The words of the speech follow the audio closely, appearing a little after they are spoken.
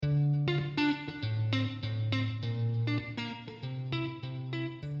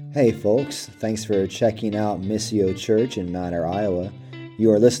Hey folks, thanks for checking out Missio Church in Mount Ayr, Iowa. You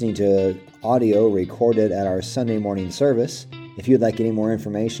are listening to audio recorded at our Sunday morning service. If you'd like any more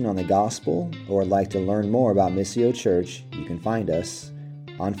information on the gospel or would like to learn more about Missio Church, you can find us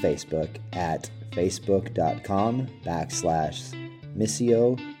on Facebook at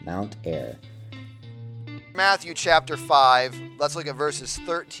facebook.com/Missio Mount Ayr. Matthew chapter 5, let's look at verses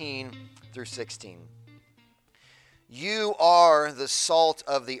 13 through 16. You are the salt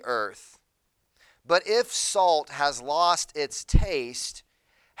of the earth. But if salt has lost its taste,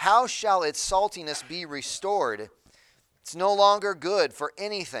 how shall its saltiness be restored? It's no longer good for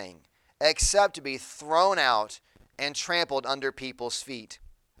anything except to be thrown out and trampled under people's feet.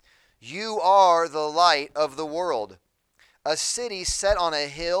 You are the light of the world. A city set on a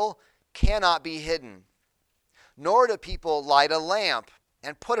hill cannot be hidden. Nor do people light a lamp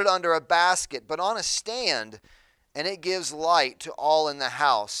and put it under a basket, but on a stand, and it gives light to all in the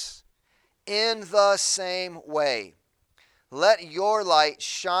house. In the same way, let your light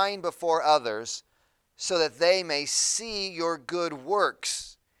shine before others, so that they may see your good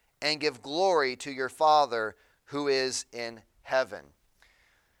works and give glory to your Father who is in heaven.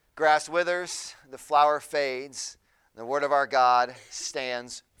 Grass withers, the flower fades, the word of our God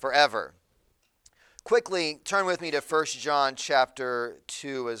stands forever. Quickly, turn with me to 1 John chapter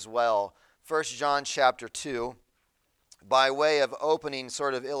 2 as well. 1 John chapter 2. By way of opening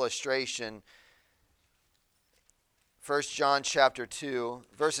sort of illustration, 1 John chapter 2,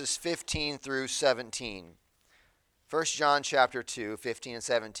 verses 15 through 17. 1 John chapter 2, 15 and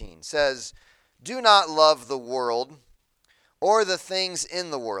 17 says, "Do not love the world or the things in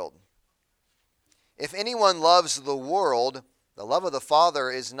the world. If anyone loves the world, the love of the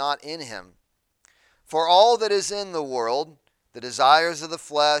Father is not in him. For all that is in the world, the desires of the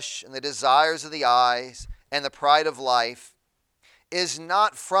flesh and the desires of the eyes, and the pride of life, is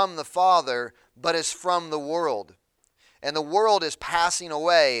not from the Father, but is from the world. And the world is passing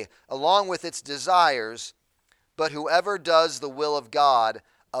away along with its desires, but whoever does the will of God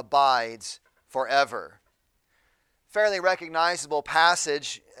abides forever." Fairly recognizable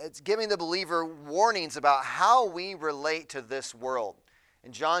passage. It's giving the believer warnings about how we relate to this world.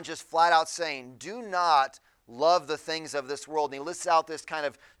 And John just flat out saying, do not love the things of this world. And he lists out this kind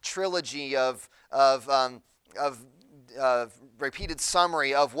of trilogy of repeated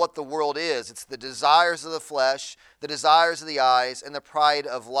summary of what the world is. It's the desires of the flesh, the desires of the eyes, and the pride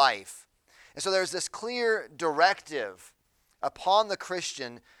of life. And so there's this clear directive upon the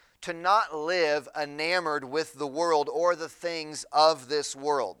Christian to not live enamored with the world or the things of this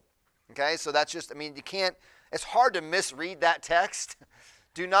world. Okay, so that's just, it's hard to misread that text.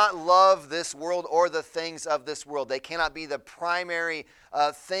 Do not love this world or the things of this world. They cannot be the primary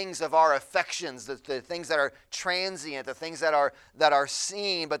things of our affections, the things that are transient, the things that are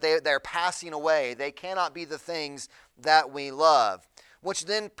seen, but they're passing away. They cannot be the things that we love. Which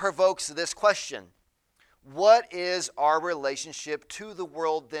then provokes this question. What is our relationship to the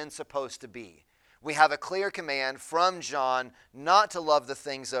world then supposed to be? We have a clear command from John not to love the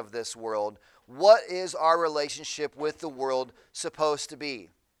things of this world. What is our relationship with the world supposed to be?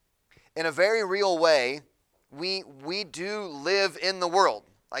 In a very real way, we do live in the world.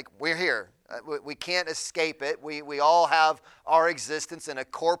 Like, we're here. We can't escape it. We all have our existence in a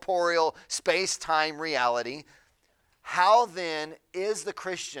corporeal space-time reality. How then is the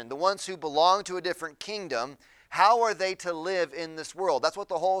Christian, the ones who belong to a different kingdom, how are they to live in this world? That's what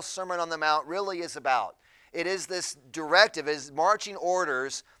the whole Sermon on the Mount really is about. It is this directive, it is marching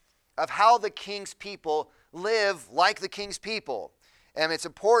orders of how the king's people live like the king's people. And it's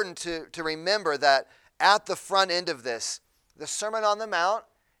important to remember that at the front end of this, the Sermon on the Mount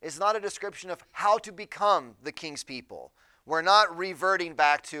is not a description of how to become the king's people. We're not reverting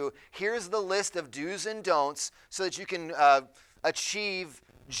back to, here's the list of do's and don'ts so that you can achieve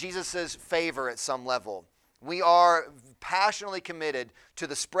Jesus' favor at some level. We are passionately committed to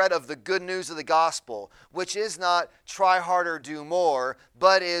the spread of the good news of the gospel, which is not try harder, do more,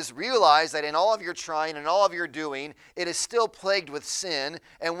 but is realize that in all of your trying and all of your doing, it is still plagued with sin.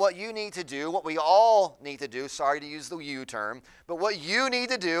 And what you need to do, what we all need to do, sorry to use the you term, but what you need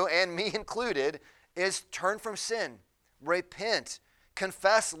to do, and me included, is turn from sin, repent,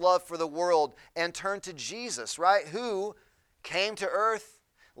 confess love for the world, and turn to Jesus, right? Who came to earth,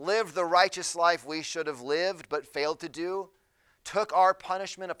 lived the righteous life we should have lived but failed to do, took our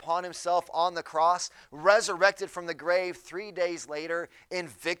punishment upon himself on the cross, resurrected from the grave 3 days later in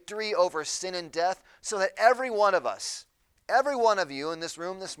victory over sin and death, so that every one of us, every one of you in this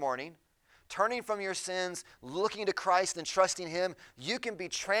room this morning, turning from your sins, looking to Christ and trusting him, you can be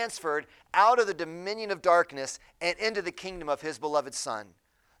transferred out of the dominion of darkness and into the kingdom of his beloved Son.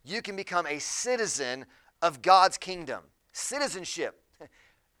 you can become a citizen of God's kingdom. Citizenship.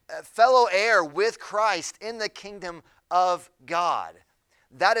 Fellow heir with Christ in the kingdom of God.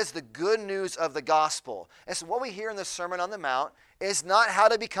 That is the good news of the gospel. And so what we hear in the Sermon on the Mount is not how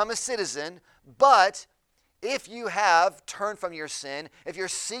to become a citizen, but if you have turned from your sin, if you're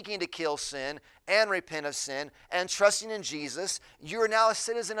seeking to kill sin and repent of sin and trusting in Jesus, you are now a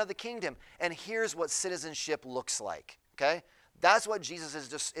citizen of the kingdom. And here's what citizenship looks like, okay? That's what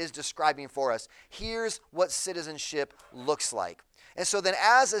Jesus is describing for us. Here's what citizenship looks like. And so then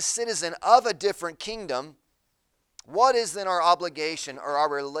as a citizen of a different kingdom, what is then our obligation or our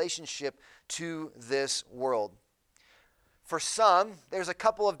relationship to this world? For some, there's a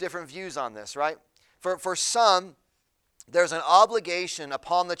couple of different views on this, right? For some, there's an obligation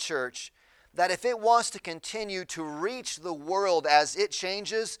upon the church that if it wants to continue to reach the world as it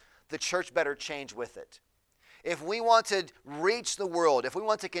changes, the church better change with it. If we want to reach the world, if we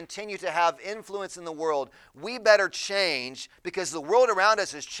want to continue to have influence in the world, we better change, because the world around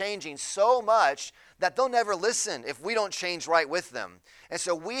us is changing so much that they'll never listen if we don't change right with them. And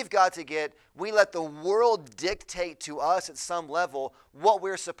so we let the world dictate to us at some level what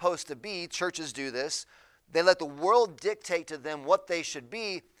we're supposed to be. Churches do this. They let the world dictate to them what they should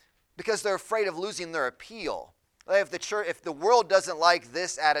be because they're afraid of losing their appeal. If the world doesn't like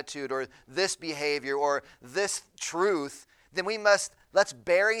this attitude or this behavior or this truth, then let's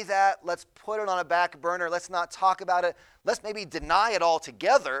bury that. Let's put it on a back burner. Let's not talk about it. Let's maybe deny it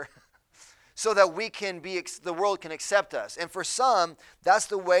altogether so that the world can accept us. And for some, that's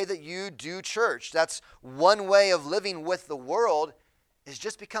the way that you do church. That's one way of living with the world, is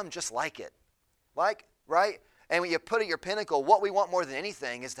just become just like it. Right? And when you put at your pinnacle, what we want more than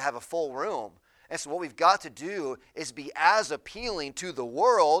anything is to have a full room. And so what we've got to do is be as appealing to the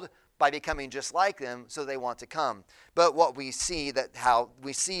world by becoming just like them so they want to come. But what we see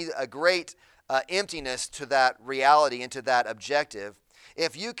a great emptiness to that reality and to that objective.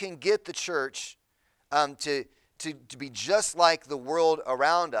 If you can get the church to be just like the world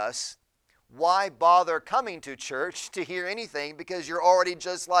around us, why bother coming to church to hear anything, because you're already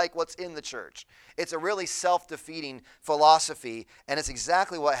just like what's in the church? It's a really self-defeating philosophy, and it's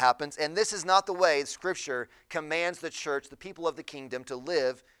exactly what happens. And this is not the way Scripture commands the church, the people of the kingdom, to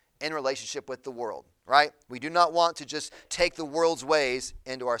live in relationship with the world, right? We do not want to just take the world's ways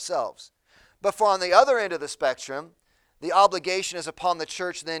into ourselves. But for on the other end of the spectrum, the obligation is upon the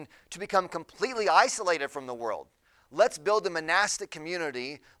church then to become completely isolated from the world. Let's build a monastic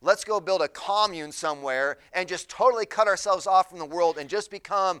community. Let's go build a commune somewhere and just totally cut ourselves off from the world and just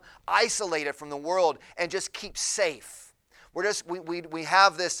become isolated from the world and just keep safe. We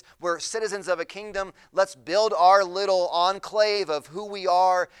have this, we're citizens of a kingdom. Let's build our little enclave of who we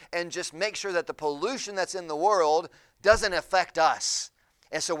are and just make sure that the pollution that's in the world doesn't affect us.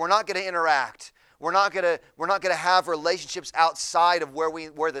 And so we're not going to interact. We're not going to have relationships outside of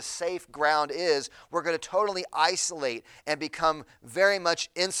where the safe ground is. We're going to totally isolate and become very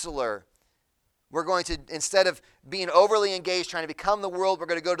much insular. We're going to, instead of being overly engaged trying to become the world, we're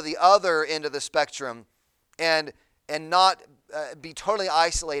going to go to the other end of the spectrum and not be totally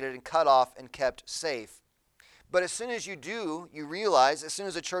isolated and cut off and kept safe. But as soon as you do, you realize, as soon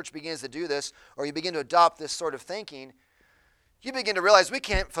as the church begins to do this, or you begin to adopt this sort of thinking, you begin to realize we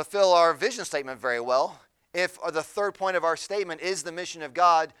can't fulfill our vision statement very well if the third point of our statement is the mission of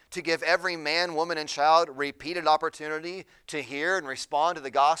God to give every man, woman, and child repeated opportunity to hear and respond to the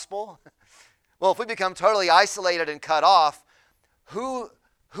gospel. Well, if we become totally isolated and cut off, who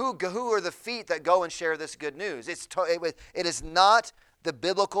are the feet that go and share this good news? It is not the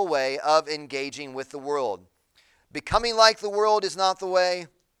biblical way of engaging with the world. Becoming like the world is not the way.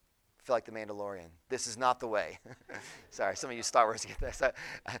 I feel like the Mandalorian. This is not the way. Sorry, some of you Star Wars get this.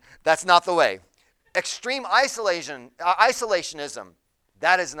 That's not the way. Extreme isolationism,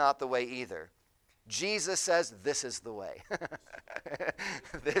 that is not the way either. Jesus says this is the way.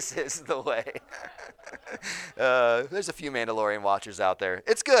 This is the way. There's a few Mandalorian watchers out there.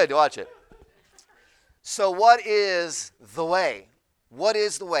 It's good to watch it. So what is the way? What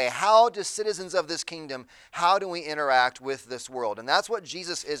is the way? How do citizens of this kingdom, how do we interact with this world? And that's what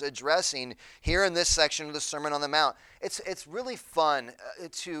Jesus is addressing here in this section of the Sermon on the Mount. It's really fun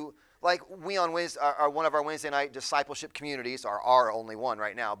to, like we on Wednesday, one of our Wednesday night discipleship communities, our only one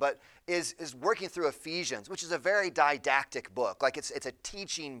right now, but is working through Ephesians, which is a very didactic book. Like it's a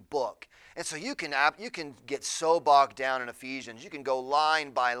teaching book. And so you can get so bogged down in Ephesians. You can go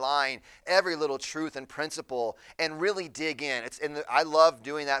line by line, every little truth and principle, and really dig in. I love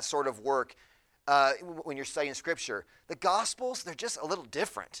doing that sort of work when you're studying Scripture. The Gospels, they're just a little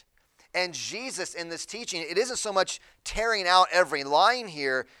different. And Jesus in this teaching, it isn't so much tearing out every line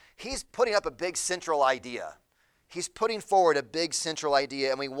here. He's putting up a big central idea. He's putting forward a big central idea,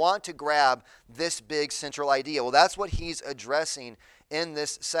 and we want to grab this big central idea. Well, that's what he's addressing in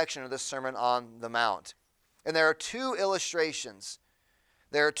this section of the Sermon on the Mount. And there are two illustrations.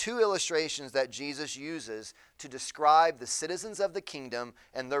 There are two illustrations that Jesus uses to describe the citizens of the kingdom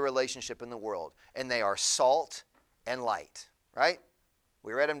and their relationship in the world. And they are salt and light, right?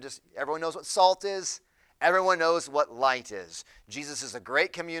 We read them everyone knows what salt is. Everyone knows what light is. Jesus is a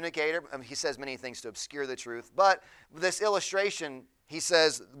great communicator. He says many things to obscure the truth. But this illustration, he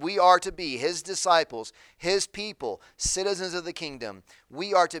says, we are to be his disciples, his people, citizens of the kingdom.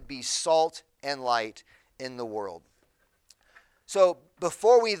 We are to be salt and light in the world. So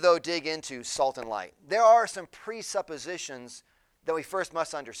before we, though, dig into salt and light, there are some presuppositions that we first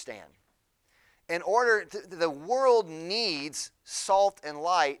must understand. The world needs salt and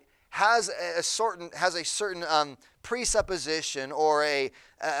light, has a certain presupposition or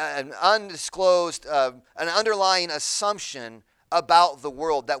an undisclosed, an underlying assumption about the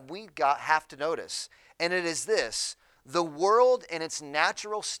world that we have to notice. And it is this: the world in its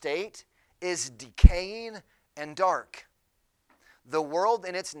natural state is decaying and dark. The world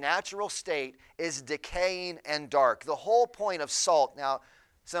in its natural state is decaying and dark. The whole point of salt, now,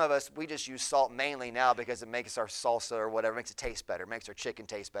 some of us, we just use salt mainly now because it makes our salsa or whatever, makes it taste better, makes our chicken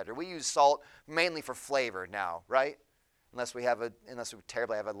taste better. We use salt mainly for flavor now, right? Unless we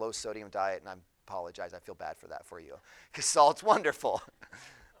terribly have a low sodium diet, and I apologize, I feel bad for that for you, because salt's wonderful.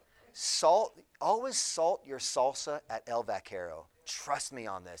 Always salt your salsa at El Vaquero. Trust me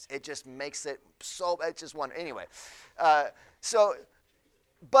on this. It just makes it so, it's just wonderful. Anyway, but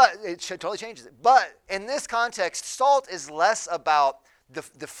it totally changes it. But in this context, salt is less about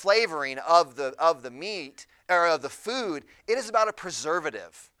the flavoring of the meat or of the food. It is about a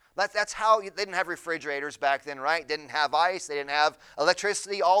preservative. That's how they didn't have refrigerators back then, right? Didn't have ice. They didn't have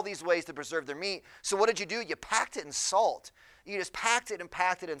electricity. All these ways to preserve their meat. So what did you do? You packed it in salt. You just packed it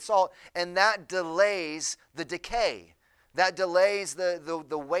in salt, and that delays the decay. That delays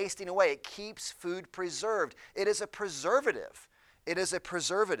the wasting away. It keeps food preserved. It is a preservative. It is a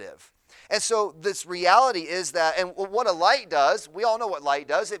preservative. And so this reality is that, and what a light does, we all know what light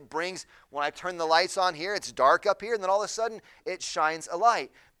does. It brings, when I turn the lights on here, it's dark up here, and then all of a sudden it shines a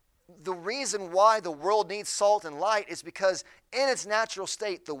light. The reason why the world needs salt and light is because in its natural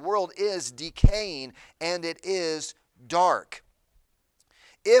state, the world is decaying and it is dark.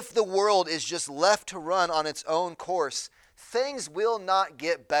 If the world is just left to run on its own course, things will not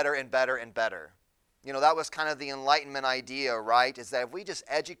get better and better and better. You know, that was kind of the Enlightenment idea, right? Is that if we just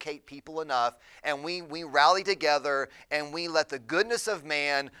educate people enough and we rally together and we let the goodness of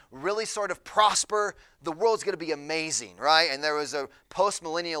man really sort of prosper, the world's going to be amazing, right? And there was a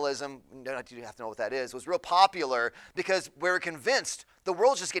post-millennialism, you have to know what that is, was real popular because we were convinced the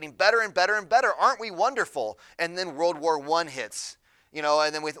world's just getting better and better and better. Aren't we wonderful? And then World War I hits. You know,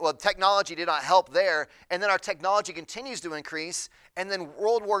 and then technology did not help there. And then our technology continues to increase. And then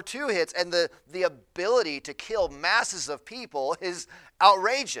World War II hits, and the ability to kill masses of people is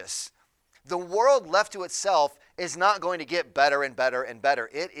outrageous. The world left to itself is not going to get better and better and better.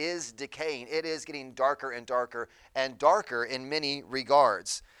 It is decaying. It is getting darker and darker and darker in many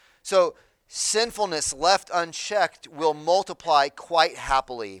regards. So sinfulness left unchecked will multiply quite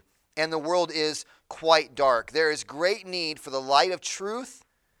happily, and the world is quite dark. There is great need for the light of truth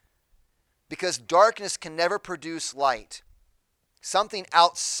because darkness can never produce light. Something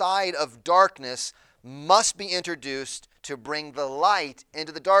outside of darkness must be introduced to bring the light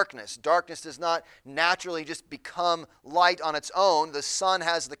into the darkness. Darkness does not naturally just become light on its own. The sun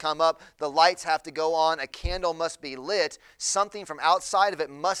has to come up. The lights have to go on. A candle must be lit. Something from outside of it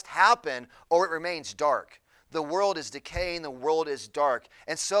must happen or it remains dark. The world is decaying, the world is dark.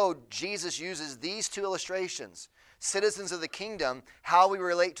 And so Jesus uses these two illustrations. Citizens of the kingdom, how we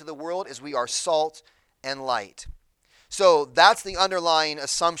relate to the world is we are salt and light. So that's the underlying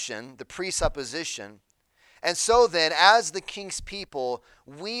assumption, the presupposition. And so then, as the king's people,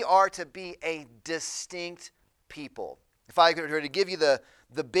 we are to be a distinct people. If I were to give you the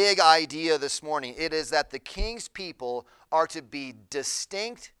big idea this morning, it is that the king's people are to be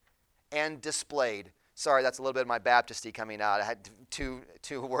distinct and displayed. Sorry, that's a little bit of my Baptisty coming out. I had two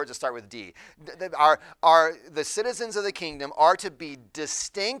words that start with D. The citizens of the kingdom are to be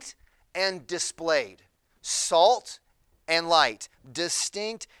distinct and displayed. Salt and light.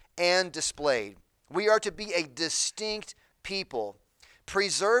 Distinct and displayed. We are to be a distinct people,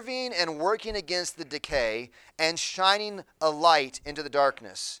 preserving and working against the decay and shining a light into the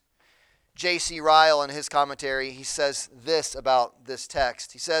darkness. J.C. Ryle, in his commentary, he says this about this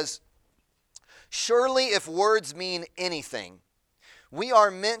text. He says, Surely, if words mean anything, we are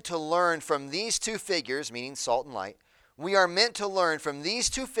meant to learn from these two figures, meaning salt and light, we are meant to learn from these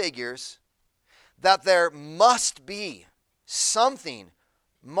two figures that there must be something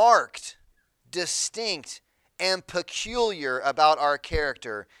marked, distinct, and peculiar about our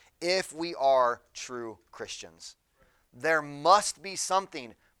character if we are true Christians. There must be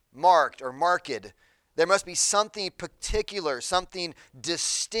something marked or marked. There must be something particular, something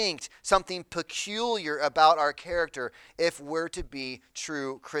distinct, something peculiar about our character if we're to be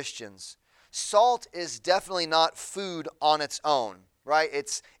true Christians. Salt is definitely not food on its own, right?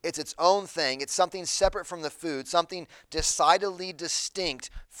 It's its own thing. It's something separate from the food, something decidedly distinct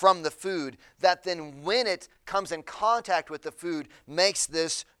from the food that then when it comes in contact with the food makes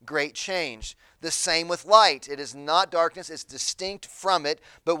this great change. The same with light. It is not darkness. It's distinct from it,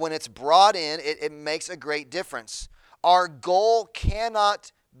 but when it's brought in, it makes a great difference. Our goal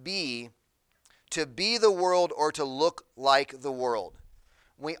cannot be to be the world or to look like the world.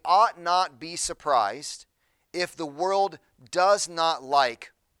 We ought not be surprised if the world does not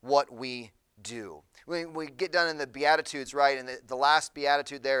like what we do. We get done in the Beatitudes, right? And the last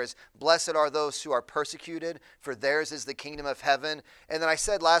Beatitude there is, blessed are those who are persecuted, for theirs is the kingdom of heaven. And then I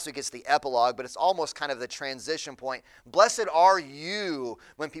said last week it's the epilogue, but it's almost kind of the transition point. Blessed are you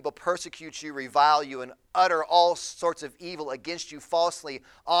when people persecute you, revile you, and utter all sorts of evil against you falsely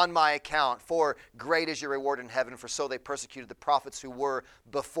on my account. For great is your reward in heaven, for so they persecuted the prophets who were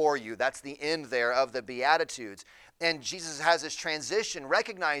before you. That's the end there of the Beatitudes. And Jesus has this transition,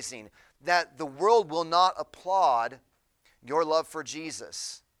 recognizing that the world will not applaud your love for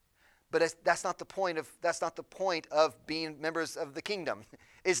Jesus. But that's not the point of being members of the kingdom,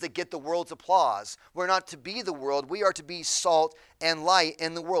 is to get the world's applause. We're not to be the world. We are to be salt and light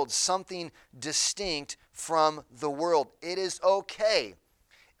in the world, something distinct from the world. It is okay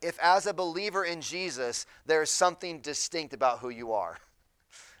if as a believer in Jesus, there's something distinct about who you are.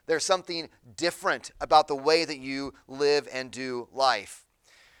 There's something different about the way that you live and do life.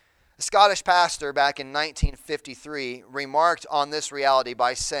 A Scottish pastor back in 1953 remarked on this reality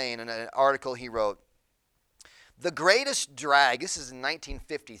by saying in an article he wrote, the greatest drag, this is in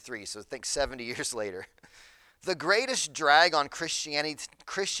 1953, so think 70 years later, the greatest drag on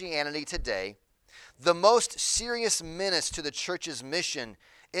Christianity today, the most serious menace to the church's mission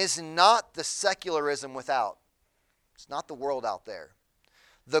is not the secularism without. It's not the world out there.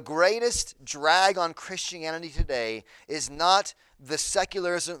 The greatest drag on Christianity today is not the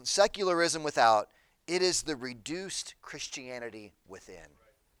secularism without. It is the reduced Christianity within.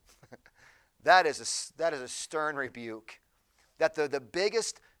 That is a stern rebuke. That the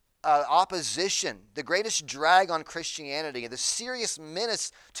biggest opposition, the greatest drag on Christianity, the serious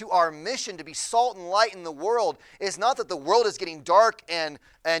menace to our mission to be salt and light in the world is not that the world is getting dark and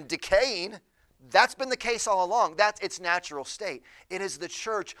decaying. That's been the case all along. That's its natural state. It is the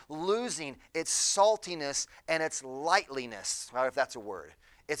church losing its saltiness and its lightliness, right, if that's a word,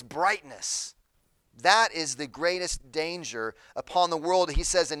 its brightness. That is the greatest danger upon the world, he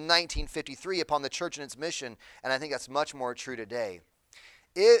says in 1953, upon the church and its mission, and I think that's much more true today.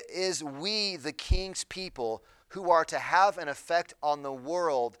 It is we, the King's people, who are to have an effect on the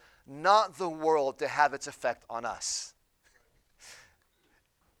world, not the world to have its effect on us.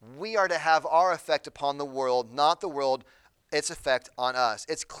 We are to have our effect upon the world, not the world, its effect on us.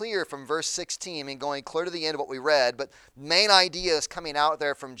 It's clear from verse 16, I mean, going clear to the end of what we read, but main idea is coming out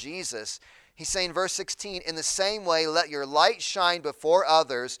there from Jesus. He's saying, verse 16, in the same way, let your light shine before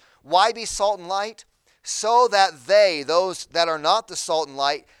others. Why be salt and light? So that they, those that are not the salt and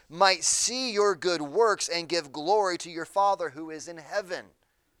light, might see your good works and give glory to your Father who is in heaven.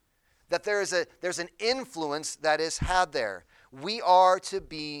 That there's an influence that is had there. We are to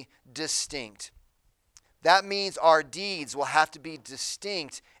be distinct. That means our deeds will have to be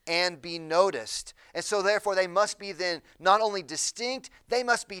distinct and be noticed. And so therefore they must be then not only distinct, they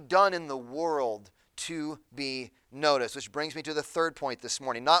must be done in the world to be noticed. Which brings me to the third point this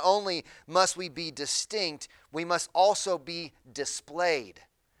morning. Not only must we be distinct, we must also be displayed.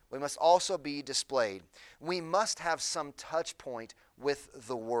 We must also be displayed. We must have some touch point with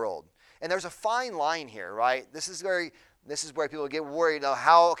the world. And there's a fine line here, right? This is where people get worried.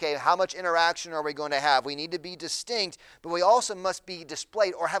 How much interaction are we going to have? We need to be distinct, but we also must be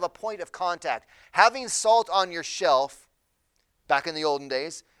displayed or have a point of contact. Having salt on your shelf, back in the olden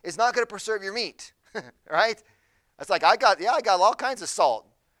days, is not going to preserve your meat, right? It's like, I got all kinds of salt,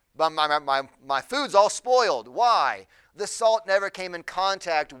 but my food's all spoiled. Why? The salt never came in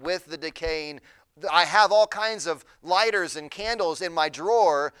contact with the decaying. I have all kinds of lighters and candles in my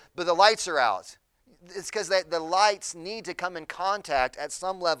drawer, but the lights are out. it's because the lights need to come in contact at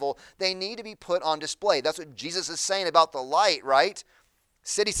some level. They need to be put on display. That's what Jesus is saying about the light, right?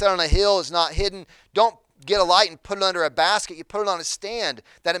 City set on a hill is not hidden. Don't get a light and put it under a basket. You put it on a stand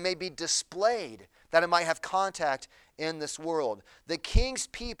that it may be displayed, that it might have contact in this world. The king's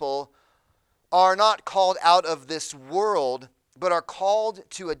people are not called out of this world, but are called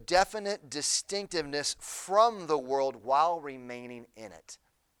to a definite distinctiveness from the world while remaining in it.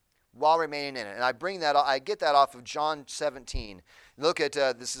 While remaining in it. And I get that off of John 17. Look at,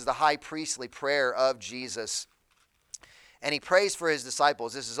 this is the high priestly prayer of Jesus. And he prays for his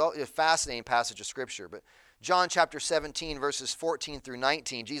disciples. This is a fascinating passage of Scripture. But John chapter 17, verses 14 through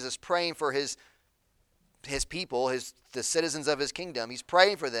 19, Jesus praying for his people, the citizens of his kingdom. He's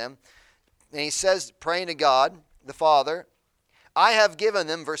praying for them. And he says, praying to God, the Father, I have given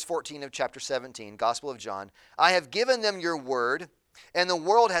them, verse 14 of chapter 17, Gospel of John, I have given them your word, and the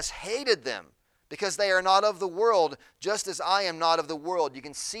world has hated them, because they are not of the world, just as I am not of the world. You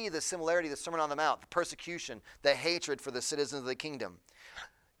can see the similarity of the Sermon on the Mount, the persecution, the hatred for the citizens of the kingdom.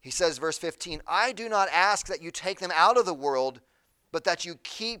 He says, verse 15, I do not ask that you take them out of the world, but that you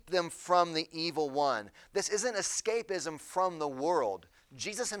keep them from the evil one. This isn't escapism from the world.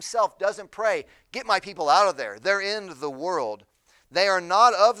 Jesus himself doesn't pray, get my people out of there. They're in the world. They are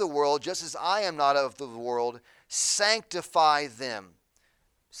not of the world, just as I am not of the world. Sanctify them.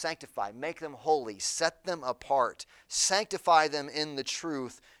 Sanctify, make them holy, set them apart. Sanctify them in the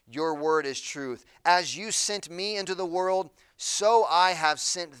truth. Your word is truth. As you sent me into the world, so I have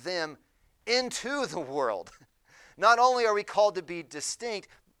sent them into the world. Not only are we called to be distinct,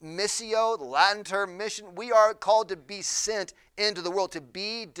 missio, the Latin term mission, we are called to be sent into the world, to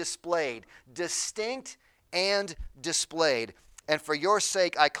be displayed, distinct and displayed. And for your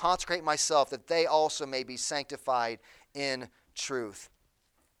sake, I consecrate myself that they also may be sanctified in truth.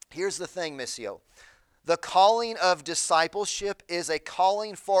 Here's the thing, missio. The calling of discipleship is a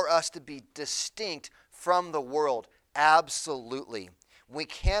calling for us to be distinct from the world. Absolutely. We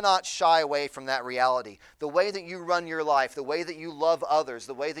cannot shy away from that reality. The way that you run your life, the way that you love others,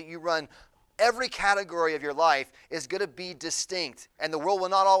 the way that you run every category of your life is going to be distinct. And the world will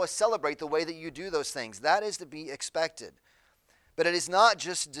not always celebrate the way that you do those things. That is to be expected. But it is not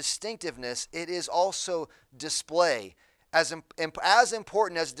just distinctiveness, it is also display. As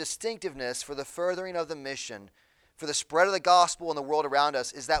important as distinctiveness for the furthering of the mission, for the spread of the gospel in the world around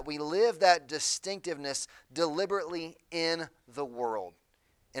us, is that we live that distinctiveness deliberately in the world,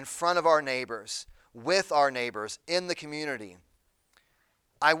 in front of our neighbors, with our neighbors, in the community.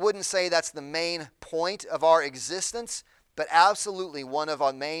 I wouldn't say that's the main point of our existence, but absolutely one of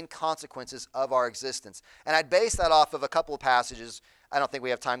our main consequences of our existence. And I'd base that off of a couple of passages. I don't think we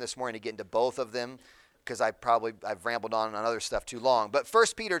have time this morning to get into both of them, because I've rambled on other stuff too long. But 1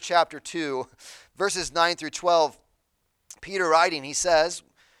 Peter chapter 2, verses 9 through 12, Peter writing, he says,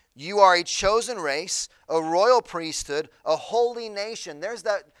 you are a chosen race, a royal priesthood, a holy nation. There's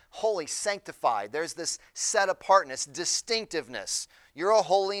that holy, sanctified. There's this set apartness, distinctiveness. You're a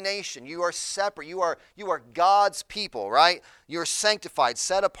holy nation. You are separate. You are God's people, right? You're sanctified,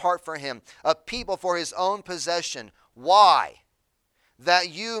 set apart for him, a people for his own possession. Why?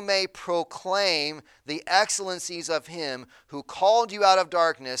 That you may proclaim the excellencies of him who called you out of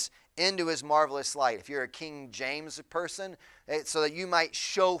darkness into his marvelous light. If you're a King James person, so that you might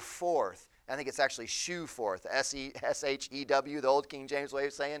show forth. I think it's actually shew forth, S-H-E-W, the old King James way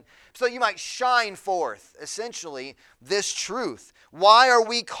of saying. So you might shine forth, essentially, this truth. Why are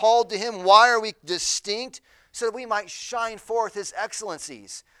we called to him? Why are we distinct? So that we might shine forth his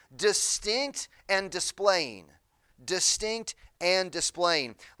excellencies. Distinct and displaying. Distinct and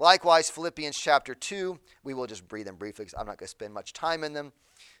displaying. Likewise, Philippians chapter 2, we will just read them briefly because I'm not going to spend much time in them.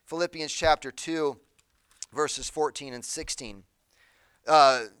 Philippians chapter 2, verses 14 and 16.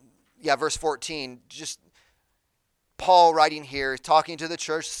 Verse 14, just Paul writing here, talking to the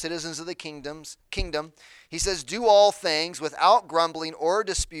church, citizens of the kingdom. He says, do all things without grumbling or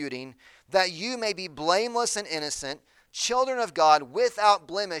disputing, that you may be blameless and innocent, children of God without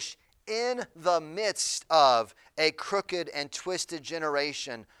blemish, in the midst of a crooked and twisted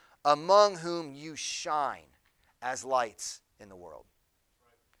generation, among whom you shine as lights in the world.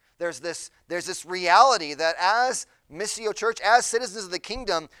 There's this reality that as Missio Church, as citizens of the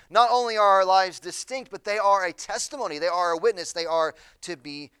kingdom, not only are our lives distinct, but they are a testimony, they are a witness, they are to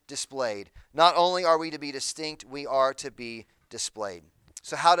be displayed. Not only are we to be distinct, we are to be displayed.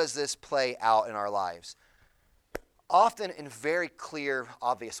 So how does this play out in our lives? Often in very clear,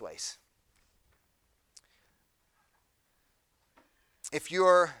 obvious ways. If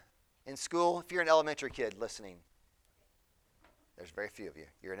you're in school, if you're an elementary kid listening, There's very few of you.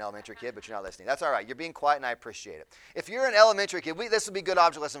 You're an elementary kid, but you're not listening. That's all right. You're being quiet, and I appreciate it. If you're an elementary kid, this would be a good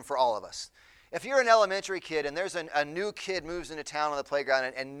object lesson for all of us. If you're an elementary kid and there's a new kid moves into town on the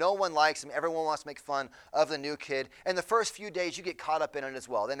playground and no one likes him, everyone wants to make fun of the new kid, and the first few days you get caught up in it as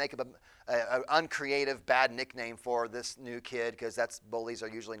well. They make up an uncreative, bad nickname for this new kid because bullies are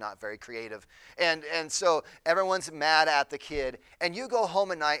usually not very creative. And so everyone's mad at the kid, and you go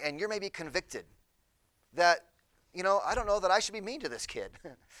home at night and you're maybe convicted that, I don't know that I should be mean to this kid.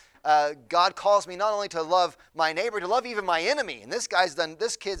 God calls me not only to love my neighbor, to love even my enemy. And this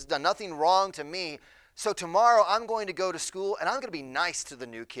kid's done nothing wrong to me. So tomorrow I'm going to go to school and I'm going to be nice to the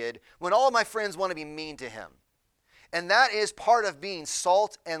new kid when all of my friends want to be mean to him. And that is part of being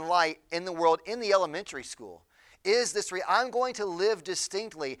salt and light in the world in the elementary school. Is this I'm going to live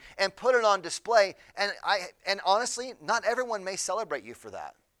distinctly and put it on display. And honestly, not everyone may celebrate you for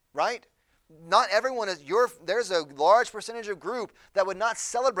that, right? Not everyone is there's a large percentage of group that would not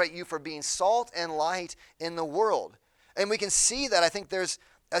celebrate you for being salt and light in the world. And we can see that. I think there's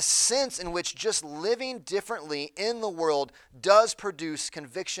a sense in which just living differently in the world does produce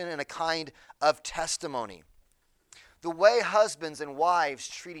conviction and a kind of testimony. The way husbands and wives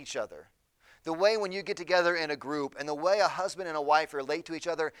treat each other, the way when you get together in a group, and the way a husband and a wife relate to each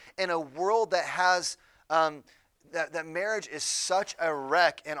other in a world that has that marriage is such a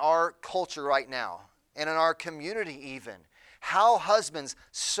wreck in our culture right now, and in our community even. How husbands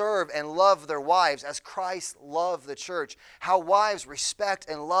serve and love their wives as Christ loved the church. How wives respect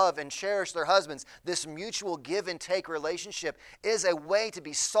and love and cherish their husbands. This mutual give and take relationship is a way to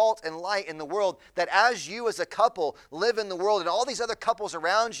be salt and light in the world, that as you as a couple live in the world and all these other couples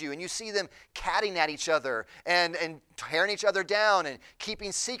around you, and you see them catting at each other and tearing each other down and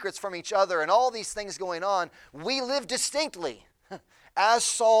keeping secrets from each other and all these things going on, we live distinctly as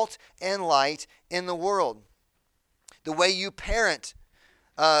salt and light in the world. The way you parent,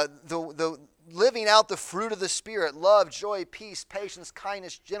 the living out the fruit of the Spirit, love, joy, peace, patience,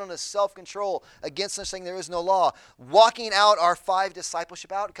 kindness, gentleness, self-control. Against such thing there is no law. Walking out our 5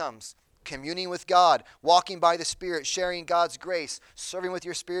 discipleship outcomes. Communing with God, walking by the Spirit, sharing God's grace, serving with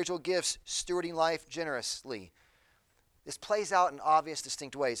your spiritual gifts, stewarding life generously. This plays out in obvious,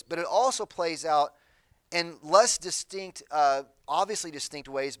 distinct ways, but it also plays out in less distinct, obviously distinct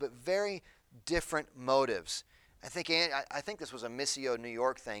ways, but very different motives. I think this was a Missio New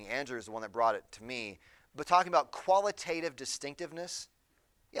York thing. Andrew is the one that brought it to me. But talking about qualitative distinctiveness,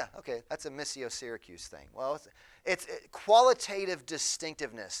 yeah, okay, that's a Missio Syracuse thing. Well, it's qualitative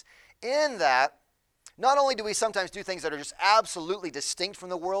distinctiveness in that not only do we sometimes do things that are just absolutely distinct from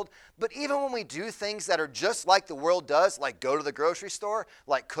the world, but even when we do things that are just like the world does, like go to the grocery store,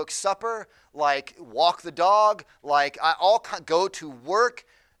 like cook supper, like walk the dog, like go to work,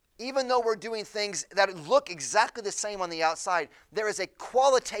 even though we're doing things that look exactly the same on the outside, there is a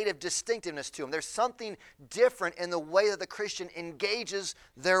qualitative distinctiveness to them. There's something different in the way that the Christian engages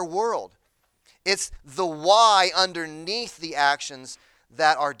their world. It's the why underneath the actions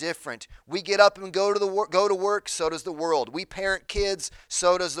that are different. We get up and go to work, so does the world. We parent kids,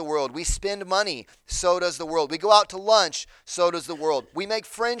 so does the world. We spend money, so does the world. We go out to lunch, so does the world. We make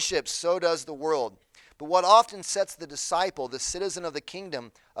friendships, so does the world. But what often sets the disciple, the citizen of the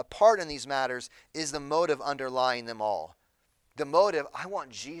kingdom, apart in these matters is the motive underlying them all. The motive, I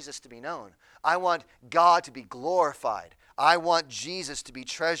want Jesus to be known. I want God to be glorified. I want Jesus to be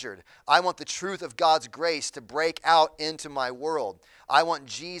treasured. I want the truth of God's grace to break out into my world. I want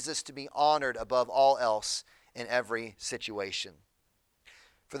Jesus to be honored above all else in every situation.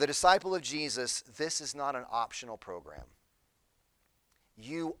 For the disciple of Jesus, this is not an optional program.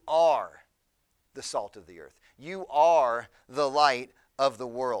 You are the salt of the earth. You are the light of the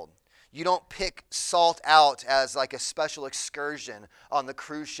world. You don't pick salt out as like a special excursion on the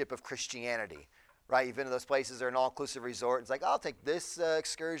cruise ship of Christianity, right? You've been to those places that are an all-inclusive resort. It's like, I'll take this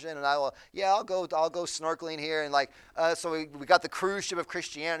excursion, and I'll go snorkeling here, and so we got the cruise ship of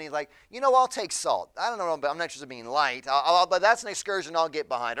Christianity. Like, I'll take salt. I don't know, but I'm not interested in being light. But that's an excursion I'll get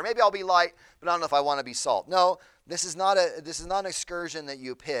behind, or maybe I'll be light, but I don't know if I want to be salt. No, this is not an excursion that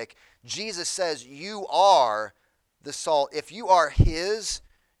you pick. Jesus says you are the salt. If you are His,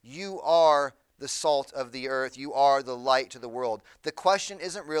 you are the salt of the earth. You are the light to the world. The question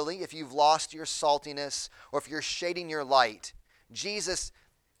isn't really if you've lost your saltiness or if you're shading your light. Jesus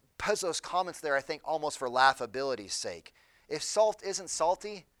puts those comments there, I think, almost for laughability's sake. If salt isn't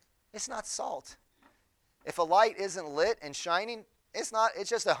salty, it's not salt. If a light isn't lit and shining, it's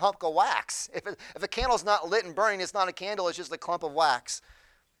just a hunk of wax. If a candle's not lit and burning, it's not a candle, it's just a clump of wax.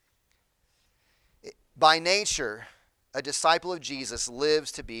 By nature, a disciple of Jesus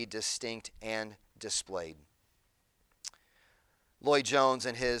lives to be distinct and displayed. Lloyd Jones,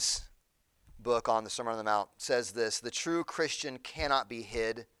 in his book on the Sermon on the Mount, says this: the true Christian cannot be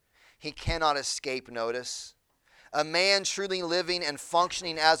hid. He cannot escape notice. A man truly living and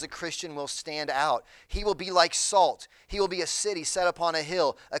functioning as a Christian will stand out. He will be like salt. He will be a city set upon a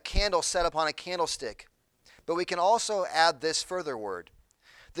hill, a candle set upon a candlestick. But we can also add this further word.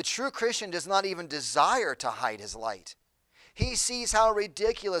 The true Christian does not even desire to hide his light. He sees how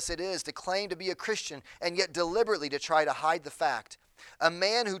ridiculous it is to claim to be a Christian and yet deliberately to try to hide the fact. A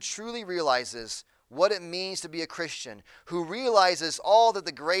man who truly realizes what it means to be a Christian, who realizes all that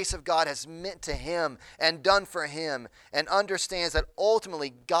the grace of God has meant to him and done for him, and understands that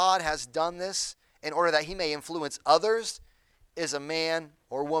ultimately God has done this in order that he may influence others, is a man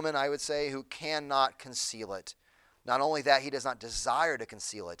or woman, I would say, who cannot conceal it. Not only that, he does not desire to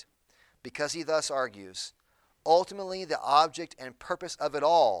conceal it, because he thus argues, ultimately the object and purpose of it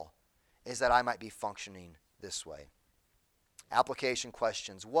all is that I might be functioning this way. Application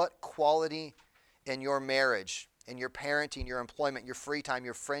questions. What quality in your marriage, in your parenting, your employment, your free time,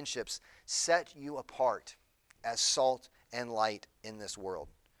 your friendships set you apart as salt and light in this world?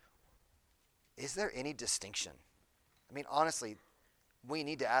 Is there any distinction? I mean, honestly, we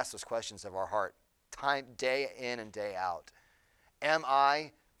need to ask those questions of our heart, time, day in and day out. Am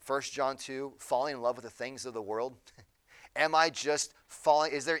I, 1 John 2, falling in love with the things of the world? Am I just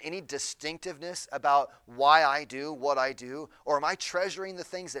falling? Is there any distinctiveness about why I do what I do? Or am I treasuring the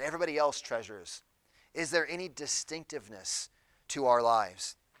things that everybody else treasures? Is there any distinctiveness to our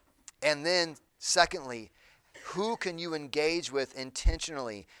lives? And then, secondly, who can you engage with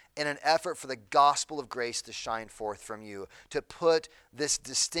intentionally in an effort for the gospel of grace to shine forth from you, to put this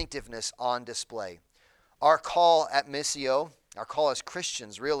distinctiveness on display? Our call at Missio, our call as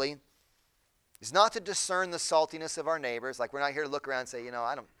Christians really, is not to discern the saltiness of our neighbors. Like, we're not here to look around and say,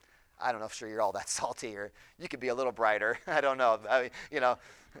 I don't know if sure you're all that salty, or you could be a little brighter. I don't know.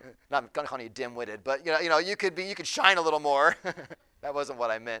 Not going to call you dim-witted, but you could shine a little more. That wasn't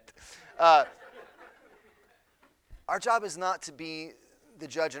what I meant. Our job is not to be the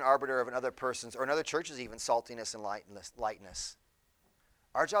judge and arbiter of another person's or another church's even saltiness and lightness.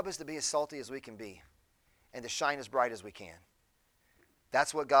 Our job is to be as salty as we can be and to shine as bright as we can.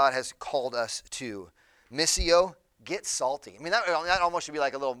 That's what God has called us to. Missio, get salty. I mean, that almost should be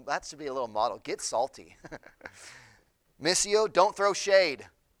like that should be a little model. Get salty. Missio, don't throw shade.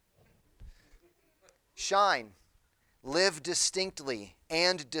 Shine. Live distinctly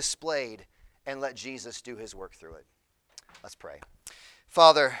and displayed, and let Jesus do his work through it. Let's pray.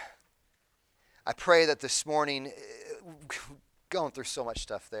 Father, I pray that this morning, going through so much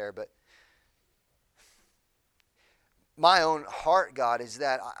stuff there, but my own heart, God, is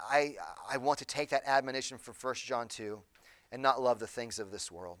that I want to take that admonition from 1 John 2 and not love the things of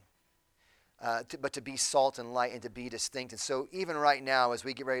this world, but to be salt and light and to be distinct. And so even right now, as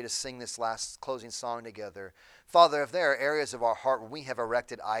we get ready to sing this last closing song together, Father, if there are areas of our heart where we have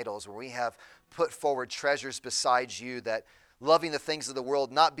erected idols, where we have put forward treasures besides you, that loving the things of the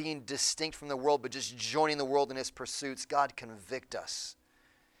world, not being distinct from the world, but just joining the world in its pursuits, God, convict us.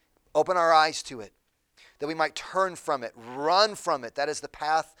 Open our eyes to it, that we might turn from it, run from it. That is the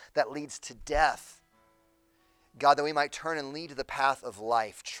path that leads to death. God, that we might turn and lead to the path of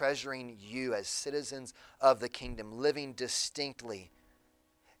life, treasuring you as citizens of the kingdom, living distinctly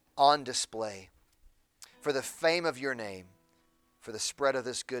on display for the fame of your name, for the spread of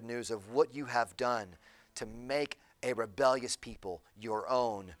this good news of what you have done to make a rebellious people your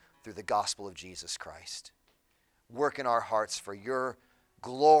own through the gospel of Jesus Christ. Work in our hearts for your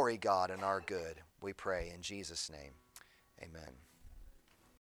glory, God, and our good. We pray in Jesus' name. Amen.